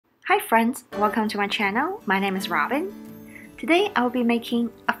Hi friends, welcome to my channel. My name is Robin. Today I will be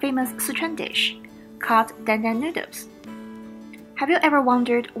making a famous Sichuan dish called Dan Dan noodles. Have you ever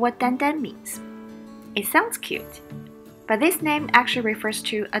wondered what Dan Dan means? It sounds cute, but this name actually refers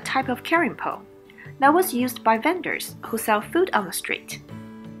to a type of carrying pole that was used by vendors who sell food on the street.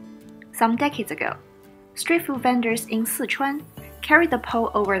 Some decades ago, street food vendors in Sichuan carried the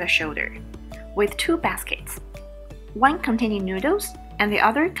pole over the shoulder with two baskets, one containing noodles and the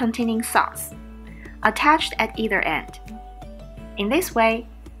other containing sauce, attached at either end. In this way,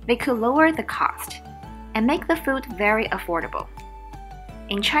 they could lower the cost and make the food very affordable.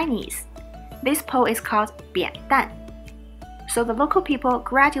 In Chinese, this pole is called Bian Dan, so the local people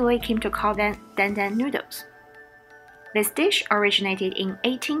gradually came to call them Dan Dan noodles. This dish originated in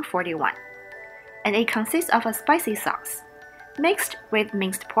 1841, and it consists of a spicy sauce mixed with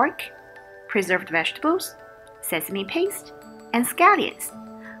minced pork, preserved vegetables, sesame paste, and scallions,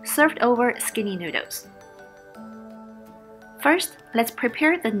 served over skinny noodles. First, let's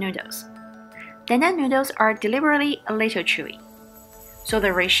prepare the noodles. Dan Dan noodles are deliberately a little chewy, so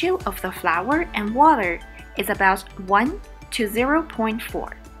the ratio of the flour and water is about 1 to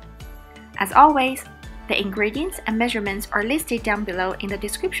 0.4. As always, the ingredients and measurements are listed down below in the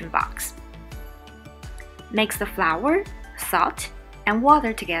description box. Mix the flour, salt, and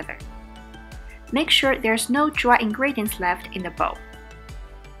water together. Make sure there's no dry ingredients left in the bowl.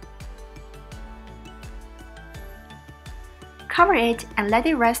 Cover it and let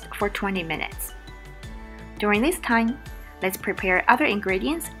it rest for 20 minutes. During this time, let's prepare other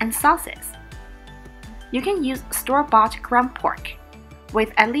ingredients and sauces. You can use store-bought ground pork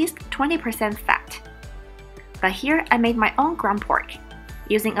with at least 20% fat. But here I made my own ground pork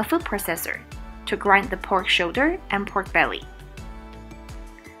using a food processor to grind the pork shoulder and pork belly.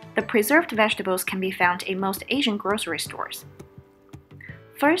 The preserved vegetables can be found in most Asian grocery stores.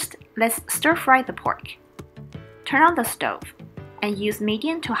 First, let's stir-fry the pork. Turn on the stove and use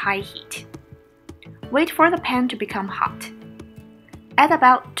medium to high heat. Wait for the pan to become hot. Add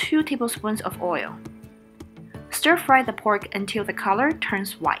about 2 tablespoons of oil. Stir-fry the pork until the color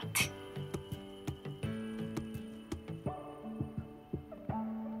turns white.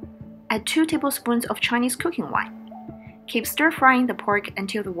 Add 2 tablespoons of Chinese cooking wine. Keep stir-frying the pork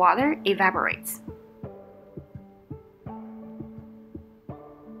until the water evaporates.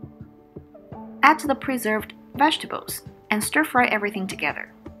 Add the preserved vegetables and stir-fry everything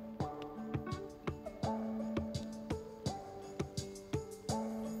together.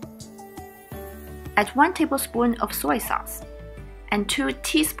 Add 1 tablespoon of soy sauce and 2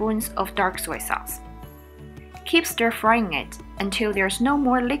 teaspoons of dark soy sauce. Keep stir-frying it until there's no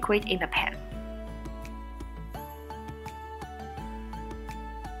more liquid in the pan.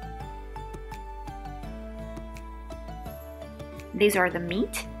 These are the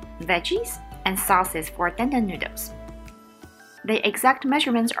meat, veggies, and sauces for Dan Dan noodles. The exact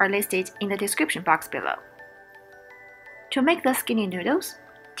measurements are listed in the description box below. To make the skinny noodles,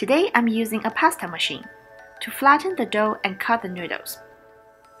 today I'm using a pasta machine to flatten the dough and cut the noodles.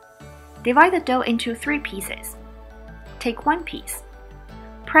 Divide the dough into 3 pieces. Take 1 piece.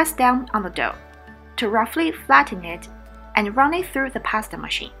 Press down on the dough to roughly flatten it and run it through the pasta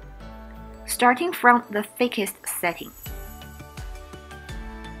machine, starting from the thickest setting.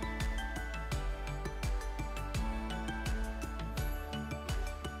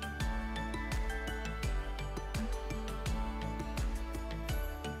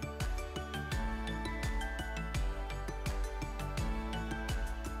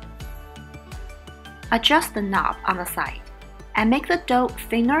 Adjust the knob on the side and make the dough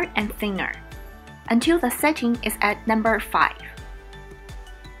thinner and thinner until the setting is at number 5.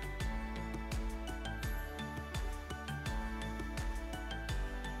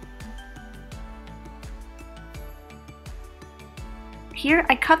 Here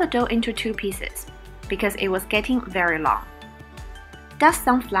I cut the dough into 2 pieces because it was getting very long. Dust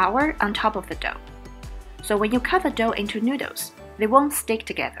some flour on top of the dough, so when you cut the dough into noodles, they won't stick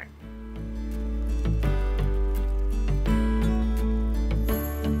together.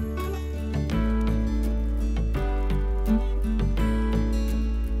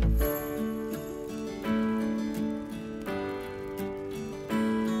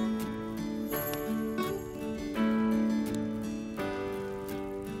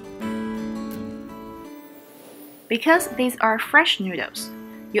 Because these are fresh noodles,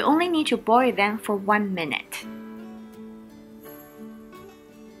 you only need to boil them for 1 minute.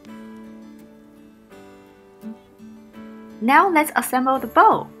 Now let's assemble the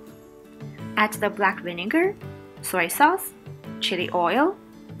bowl. Add the black vinegar, soy sauce, chili oil,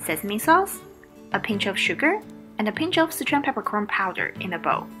 sesame sauce, a pinch of sugar, and a pinch of Sichuan peppercorn powder in the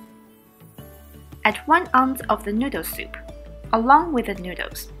bowl. add 1 ounce of the noodle soup, along with the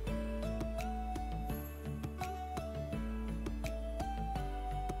noodles.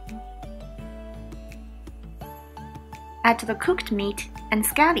 Add the cooked meat and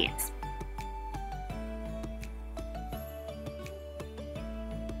scallions.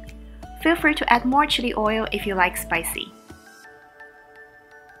 Feel free to add more chili oil if you like spicy.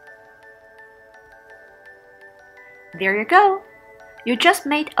 There you go! You just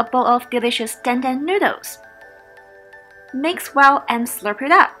made a bowl of delicious Dan Dan noodles. Mix well and slurp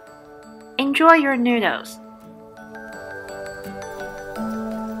it up. Enjoy your noodles!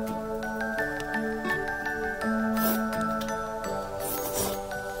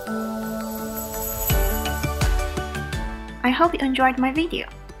 I hope you enjoyed my video.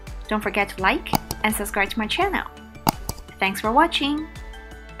 Don't forget to like and subscribe to my channel. Thanks for watching.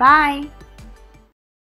 Bye!